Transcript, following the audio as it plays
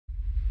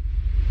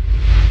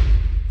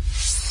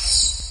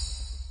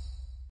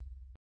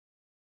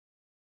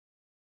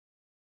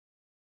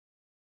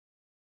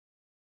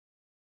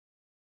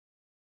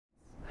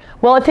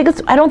Well,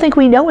 I don't think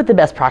we know what the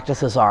best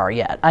practices are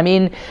yet. I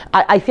mean,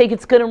 I think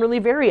it's going to really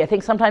vary. I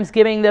think sometimes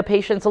giving the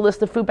patients a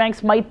list of food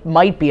banks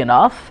might be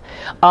enough.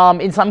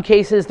 In some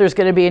cases, there's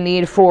going to be a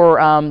need for,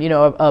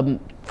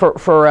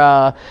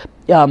 a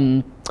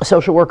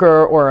social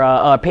worker or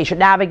a patient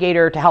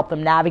navigator to help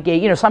them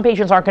navigate. Some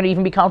patients aren't going to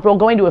even be comfortable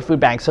going to a food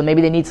bank, so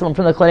maybe they need someone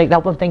from the clinic to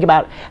help them think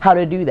about how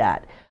to do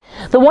that.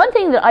 The one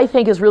thing that I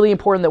think is really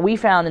important that we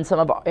found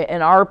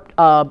in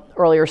our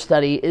earlier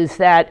study is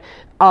that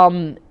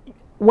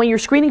when you're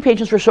screening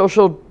patients for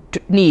social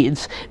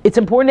needs, it's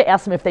important to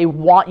ask them if they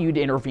want you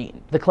to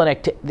intervene, the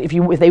clinic,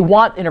 if they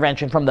want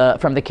intervention from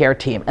the care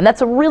team. And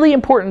that's a really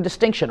important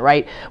distinction,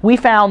 right? We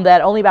found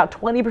that only about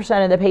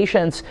 20% of the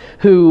patients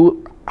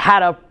who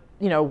had a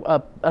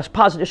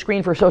positive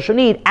screen for social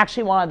need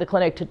actually wanted the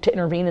clinic to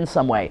intervene in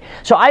some way.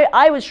 So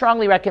I would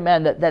strongly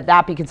recommend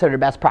that be considered a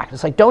best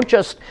practice. Like, don't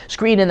just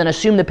screen and then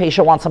assume the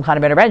patient wants some kind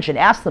of intervention.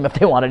 Ask them if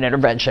they want an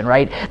intervention,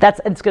 right?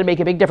 It's going to make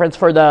a big difference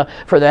for the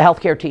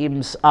healthcare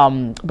team's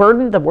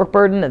burden, the work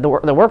burden, the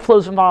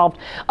workflows involved.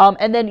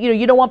 And then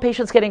you don't want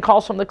patients getting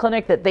calls from the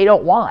clinic that they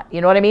don't want.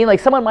 You know what I mean? Like,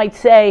 someone might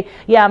say,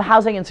 yeah, I'm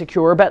housing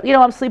insecure, but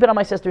I'm sleeping on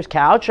my sister's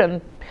couch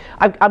and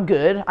I'm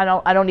good.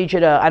 I don't need you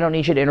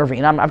to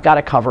intervene. I've got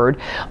it covered.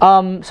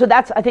 So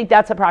I think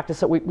that's a practice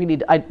that we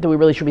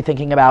really should be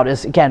thinking about.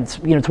 Is, again,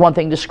 it's one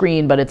thing to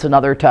screen, but it's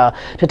another to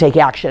take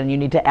action. You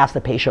need to ask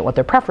the patient what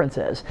their preference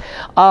is.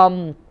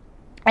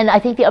 And I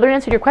think the other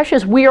answer to your question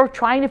is we are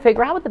trying to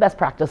figure out what the best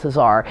practices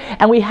are,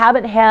 and we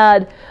haven't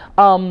had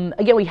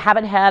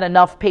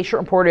enough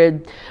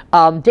patient-reported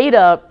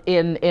data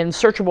in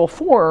searchable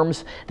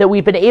forms that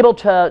we've been able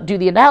to do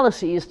the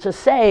analyses to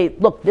say,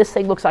 look, this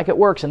thing looks like it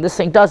works and this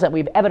thing doesn't.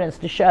 We have evidence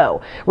to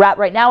show.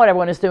 Right now, what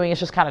everyone is doing is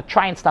just kind of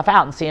trying stuff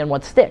out and seeing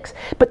what sticks.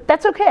 But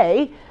that's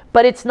okay.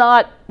 But it's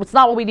not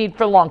what we need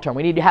for the long term.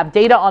 We need to have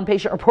data on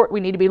patient report. We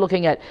need to be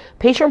looking at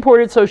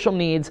patient-reported social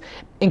needs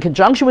in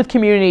conjunction with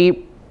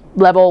community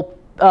level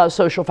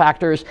social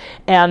factors,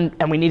 and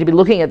we need to be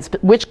looking at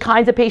which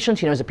kinds of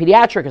patients, is it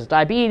pediatric, is it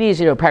diabetes,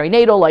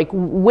 perinatal, like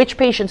which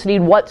patients need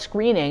what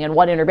screening and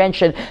what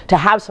intervention to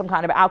have some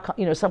kind of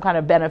outcome, some kind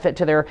of benefit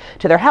to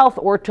their health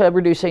or to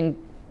reducing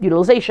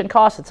utilization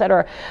costs, et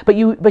cetera. But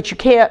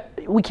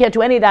we can't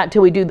do any of that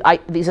until we do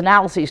these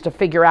analyses to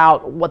figure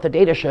out what the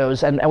data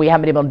shows, and we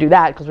haven't been able to do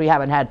that because we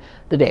haven't had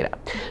the data.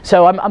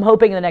 So I'm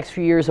hoping in the next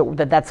few years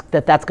that's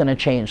going to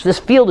change. This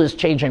field is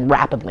changing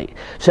rapidly.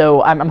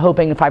 So I'm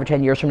hoping in 5 or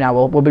 10 years from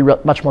now we'll be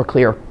much more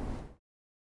clear.